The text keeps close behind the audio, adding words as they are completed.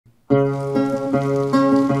Hello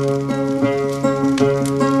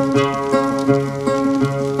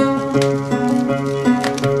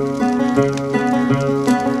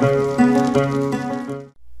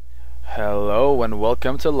and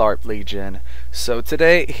welcome to Larp Legion. So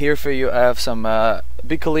today here for you I have some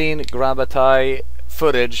Bicolline Grande Bataille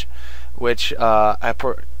footage which I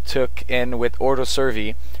took in with Ordo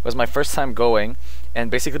Cervi. It was my first time going, and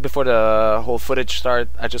basically before the whole footage started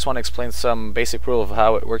I just want to explain some basic rule of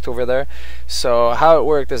how it worked over there. So how it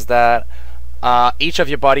worked is that each of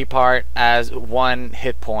your body part has one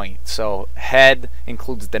hit point. So head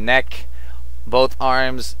includes the neck, both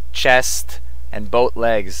arms, chest, and both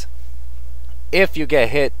legs. If you get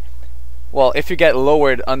hit, well, if you get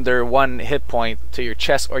lowered under one hit point to your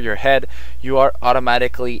chest or your head, you are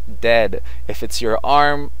automatically dead. If it's your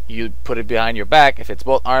arm, you put it behind your back. If it's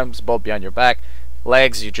both arms, both behind your back.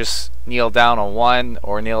 Legs, you just kneel down on one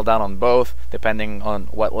or kneel down on both, depending on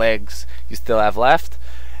what legs you still have left.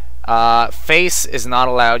 Face is not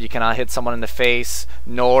allowed. You cannot hit someone in the face,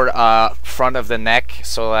 nor front of the neck.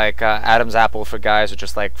 So like Adam's apple for guys, or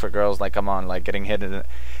just like for girls, like come on, like getting hit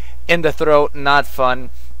in the throat, not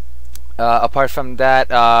fun. Apart from that,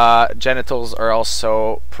 genitals are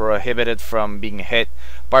also prohibited from being hit.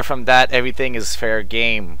 Apart from that, everything is fair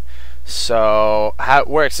game. So how it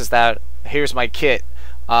works is that here's my kit.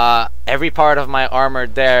 Every part of my armor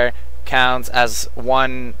there counts as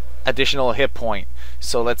one additional hit point.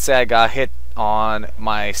 So let's say I got hit on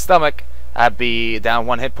my stomach, I'd be down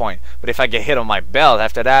one hit point. But if I get hit on my belt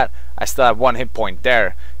after that, I still have one hit point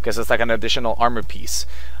there, because it's like an additional armor piece.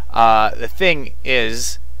 The thing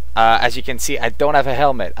is, as you can see, I don't have a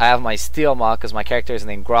helmet. I have my steel maw because my character is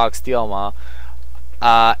named Grog Steel Maw.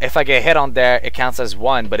 If I get hit on there, it counts as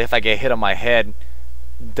one, but if I get hit on my head,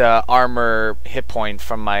 the armor hit point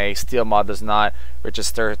from my steel maw does not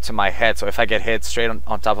register to my head. So if I get hit straight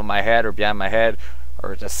on top of my head or behind my head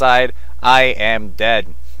or the side, I am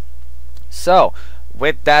dead. So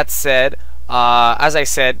with that said, as I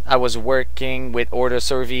said, I was working with Ordo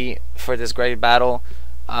Cervi for this great battle.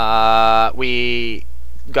 We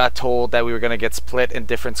got told that we were going to get split in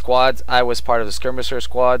different squads. I was part of the skirmisher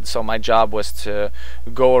squad, so my job was to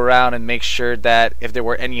go around and make sure that if there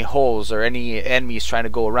were any holes or any enemies trying to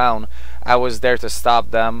go around, I was there to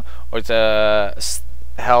stop them or to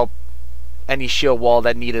help any shield wall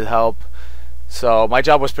that needed help. So my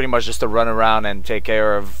job was pretty much just to run around and take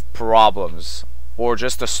care of problems, or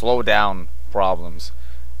just to slow down problems.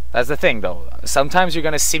 That's the thing though, sometimes you're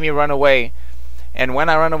gonna see me run away, and when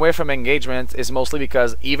I run away from engagement is mostly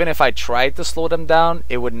because even if I tried to slow them down,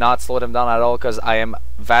 it would not slow them down at all because I am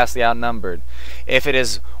vastly outnumbered. If it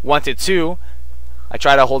is 1 to 2, I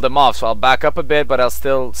try to hold them off, so I'll back up a bit, but I'll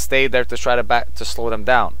still stay there to try to slow them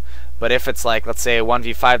down. But if it's like, let's say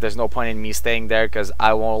 1v5, there's no point in me staying there because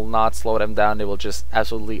I will not slow them down. They will just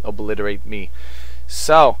absolutely obliterate me.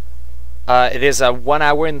 So it is a 1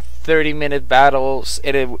 hour and 30-minute battle.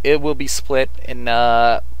 It will be split in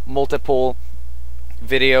multiple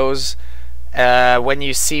videos. When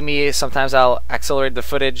you see me, sometimes I'll accelerate the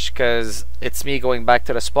footage because it's me going back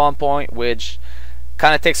to the spawn point, which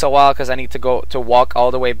kind of takes a while because I need to walk all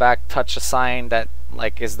the way back, touch a sign that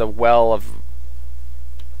like is the well of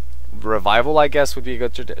revival, I guess would be a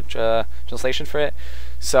good translation for it.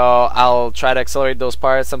 So I'll try to accelerate those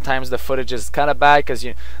parts. Sometimes the footage is kind of bad because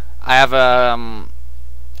I have a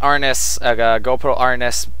harness, a GoPro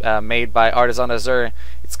harness made by Artisan Azure.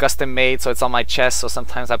 It's custom made, so it's on my chest, so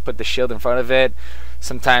sometimes I put the shield in front of it.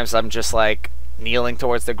 Sometimes I'm just like kneeling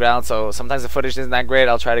towards the ground, so sometimes the footage isn't that great.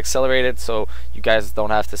 I'll try to accelerate it so you guys don't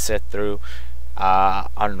have to sit through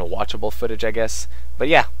unwatchable footage, I guess. But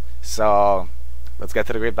yeah, so let's get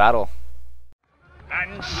to the great battle.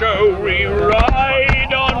 And so we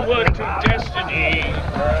ride onward to destiny,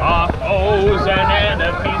 our foes and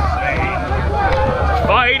enemies slain.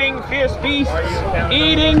 Fighting fierce beasts,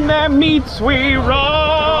 eating their meats, we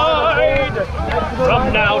ride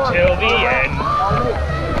from now till the end.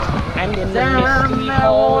 And in the misty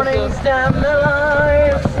halls of damn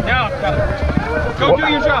lives. Now, go do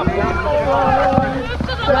your job.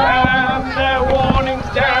 Damn their warnings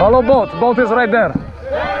down. Follow boat. Boat is right there.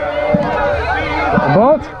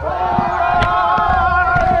 Boat?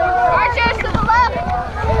 Archers to the left!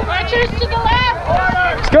 Archers to the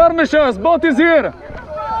left! Skirmishers, boat is here!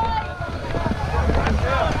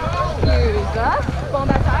 Gus, Grande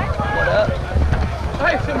Bataille. What up?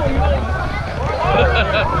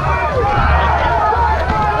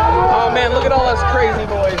 Oh man, look at all us crazy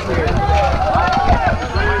boys here.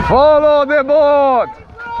 Follow the boat!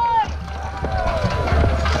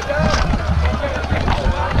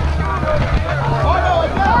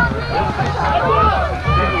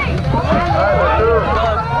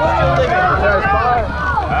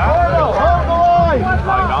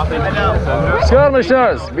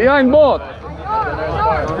 Skirmishers, behind boat.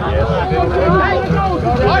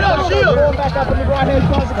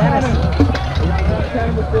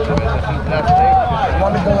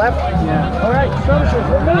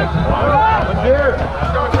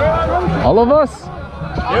 All of us?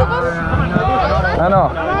 Yep. I know.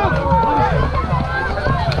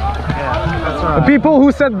 The people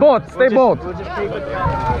who said boat, stay boat.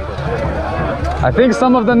 I think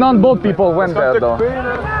some of the non-boat people went there though.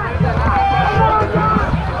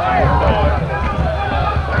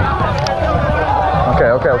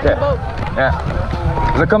 Okay. Yeah.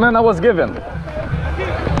 The command I was given.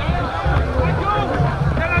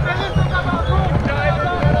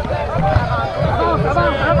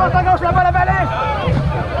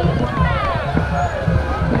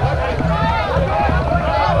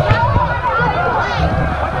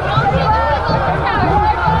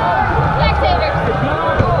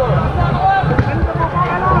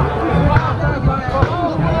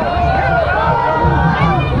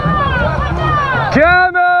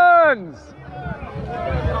 Cannons!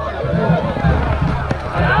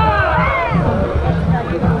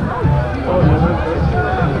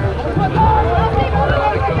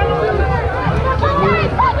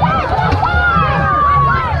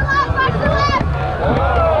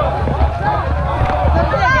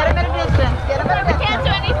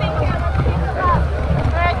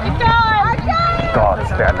 God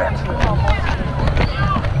damn it.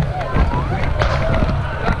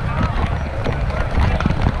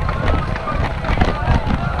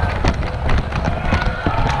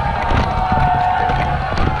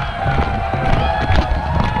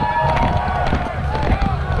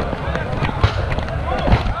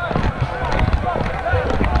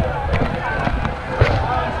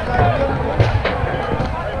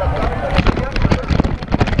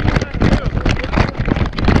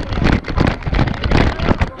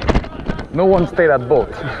 No one stayed at boat.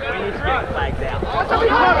 We need to get flags out.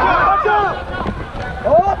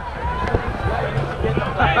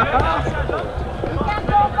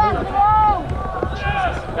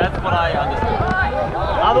 That's what I understood.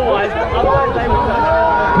 Otherwise they would.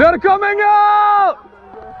 They're coming out!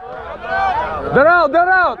 They're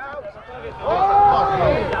out!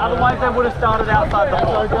 Otherwise they would have started outside the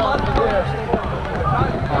hall.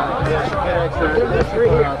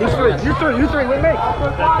 You three with me.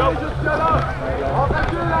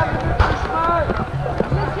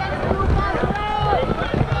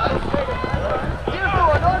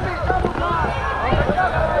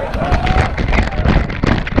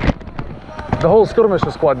 The whole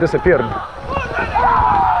skirmisher squad disappeared.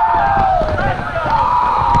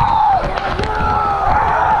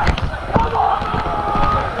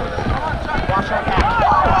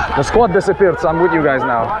 The squad disappeared, so I'm with you guys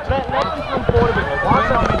now.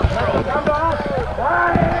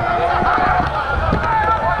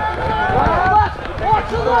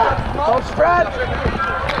 Don't stretch!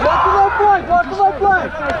 Walk the left flank! Walk the left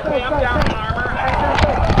flank!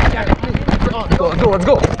 Let's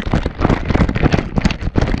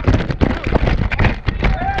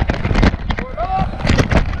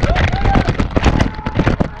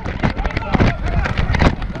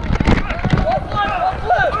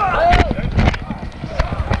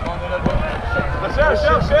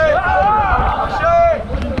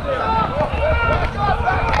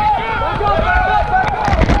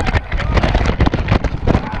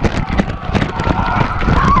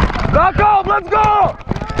go! Let's go!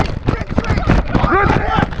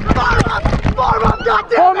 Farm up,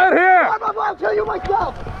 goddamn! Farm it here! Farm up, I'll tell you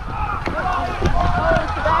myself!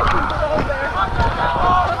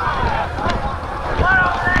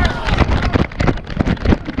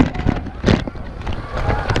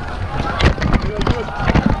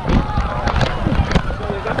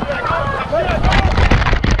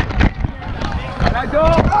 Can I go?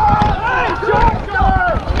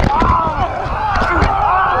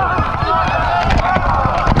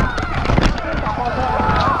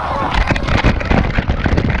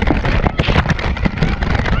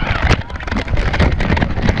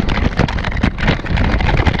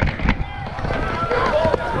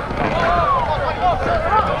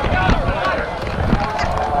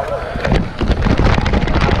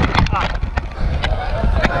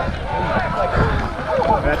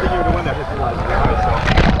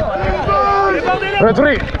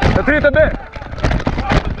 Retreat a bit.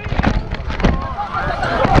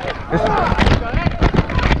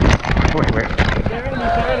 Wait.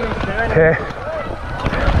 Okay.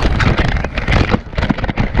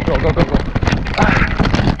 Go.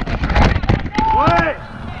 Wait.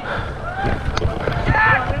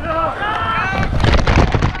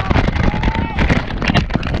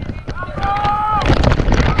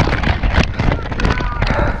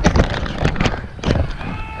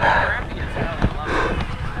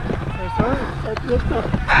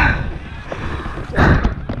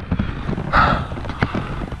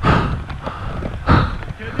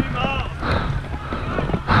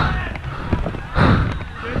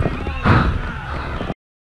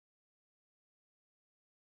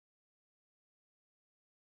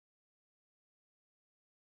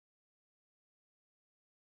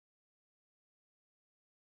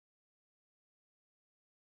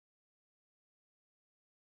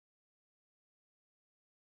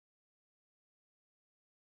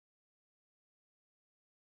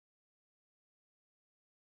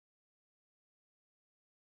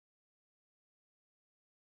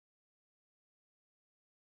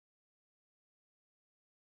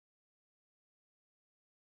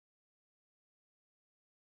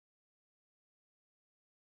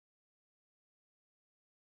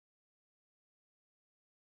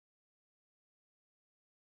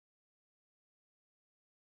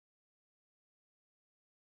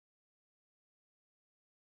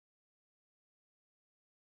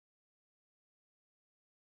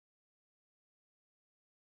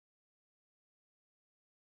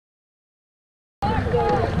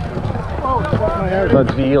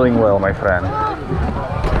 Not feeling well, my friend.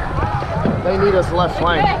 They need us left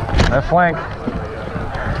flank. Left flank.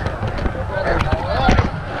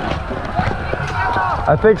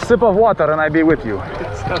 I take a sip of water and I be with you.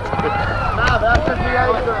 Nah, that should be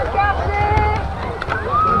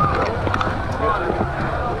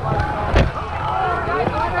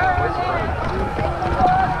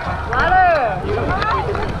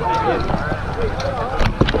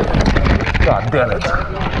God damn it.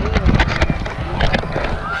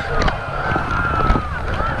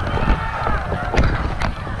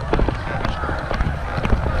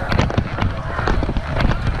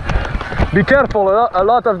 Be careful, a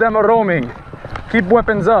lot of them are roaming. Keep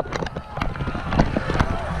weapons up.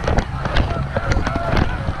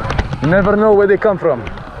 You never know where they come from.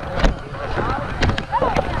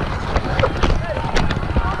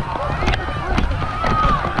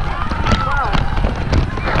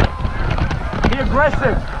 Be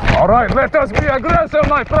aggressive. All right, let us be aggressive,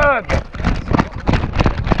 my friend.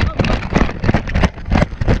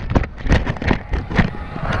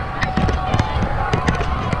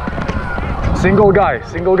 Single guy.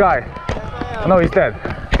 No, he's dead.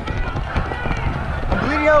 I'm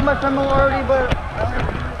bleeding out my femoral already, but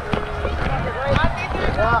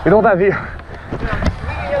We don't have here.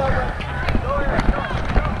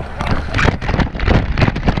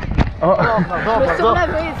 Oh.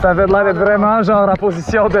 Ça avait l'air d'être vraiment genre en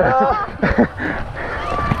position de...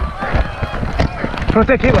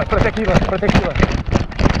 Protect healer.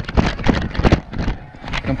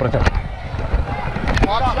 Don't protect.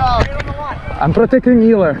 watch out. I'm protecting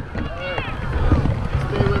healer.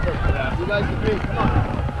 Stay with him. You guys agree? Come on.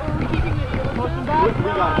 We got it,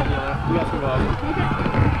 healer. You guys can go.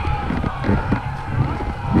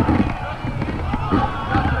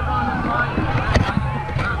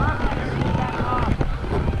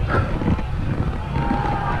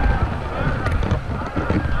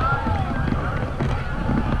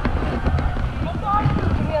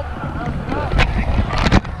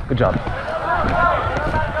 Good job.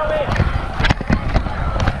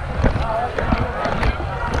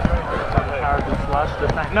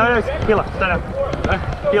 No, healer, stand up. No,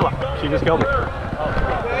 healer. She just killed me.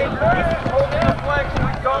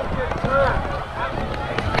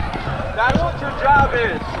 That's what your job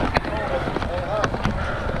is.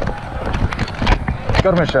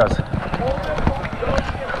 Skirmishers.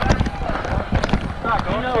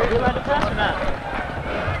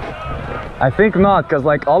 I think not, because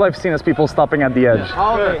like all I've seen is people stopping at the edge.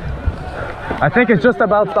 I think it's just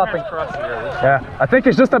about stopping. Yeah, I think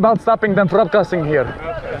it's just about stopping them from crossing here,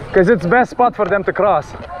 because it's best spot for them to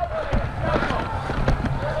cross.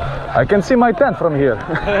 I can see my tent from here.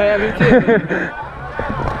 Yeah, me too.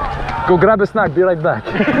 Go grab a snack, be right back.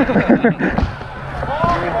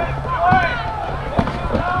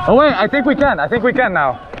 Oh wait, I think we can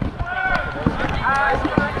now.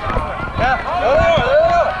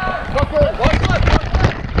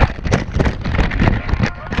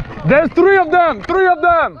 There's three of them!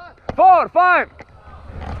 4, 5!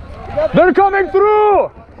 They're coming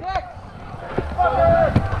through!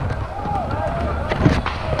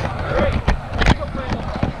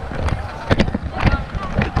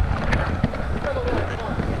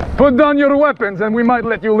 Put down your weapons and we might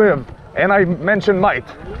let you live. And I mentioned might.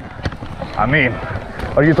 I mean,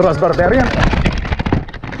 are you trust barbarian?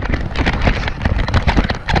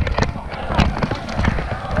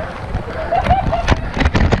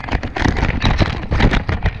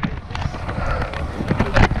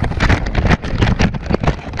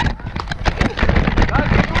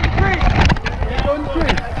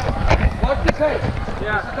 Watch the pace.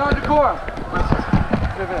 Yeah. It's not decorum.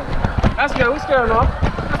 That's good. We scared him off.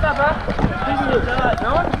 That's not bad.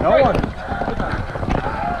 No one? No one.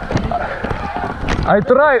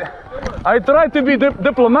 I try to be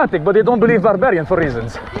diplomatic, but they don't believe barbarian for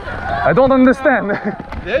reasons. I don't understand.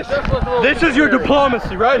 This is your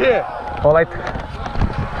diplomacy right here. All right.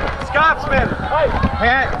 Scotsman,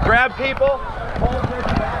 can't grab people.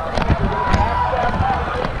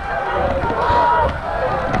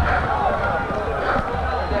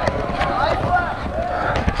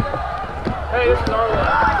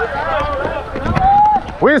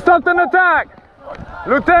 We stopped an attack!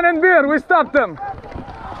 Lieutenant Beer, we stopped them!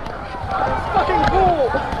 Fucking cool.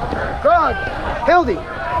 God, Hildy,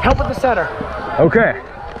 help at the center. Okay.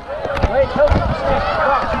 Wait, Hildy,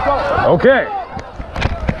 go. Okay.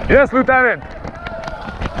 Yes, Lieutenant.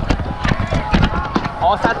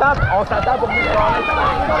 On s'attaque pour nous prendre.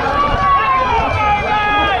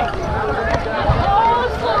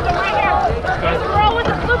 There's a girl with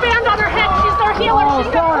a blue band on her head. She's their healer.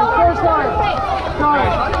 She's got First line.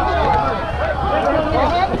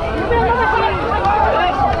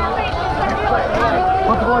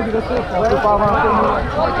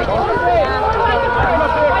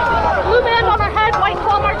 blue band on her head, white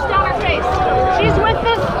claw marks down her face. She's with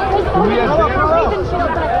this woman with her breathing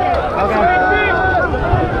shield back there.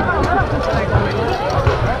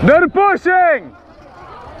 They're pushing!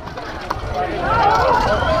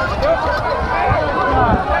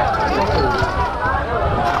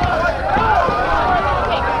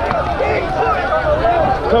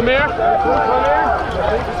 Come here.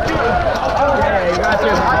 Yeah, you got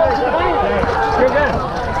this. You're good.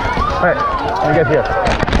 Hey, let me get here.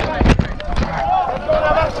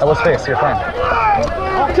 That was face, you're fine.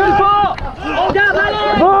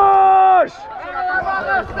 Push!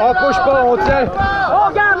 On push pas, on tient.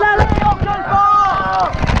 On garde l'allée, on recule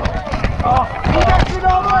pas!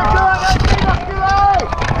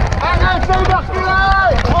 Arrêtez de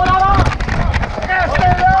reculer! On avance!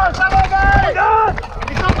 Restez là, ça va bien!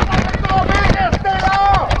 Ils sont en train de tomber, restez là!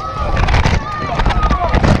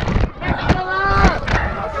 Restez là!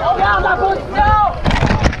 On garde la position!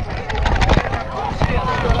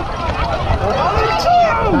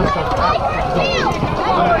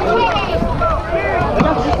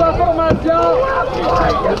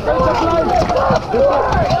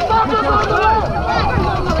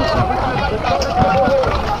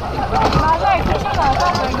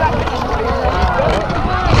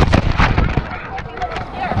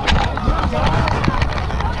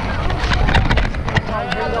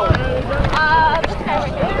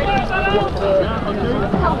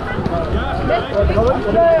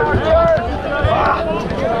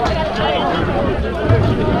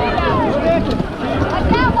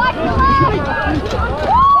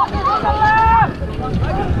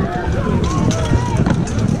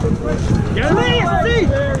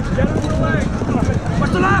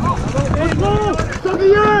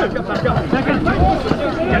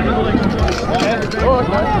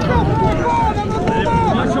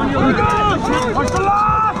 Go!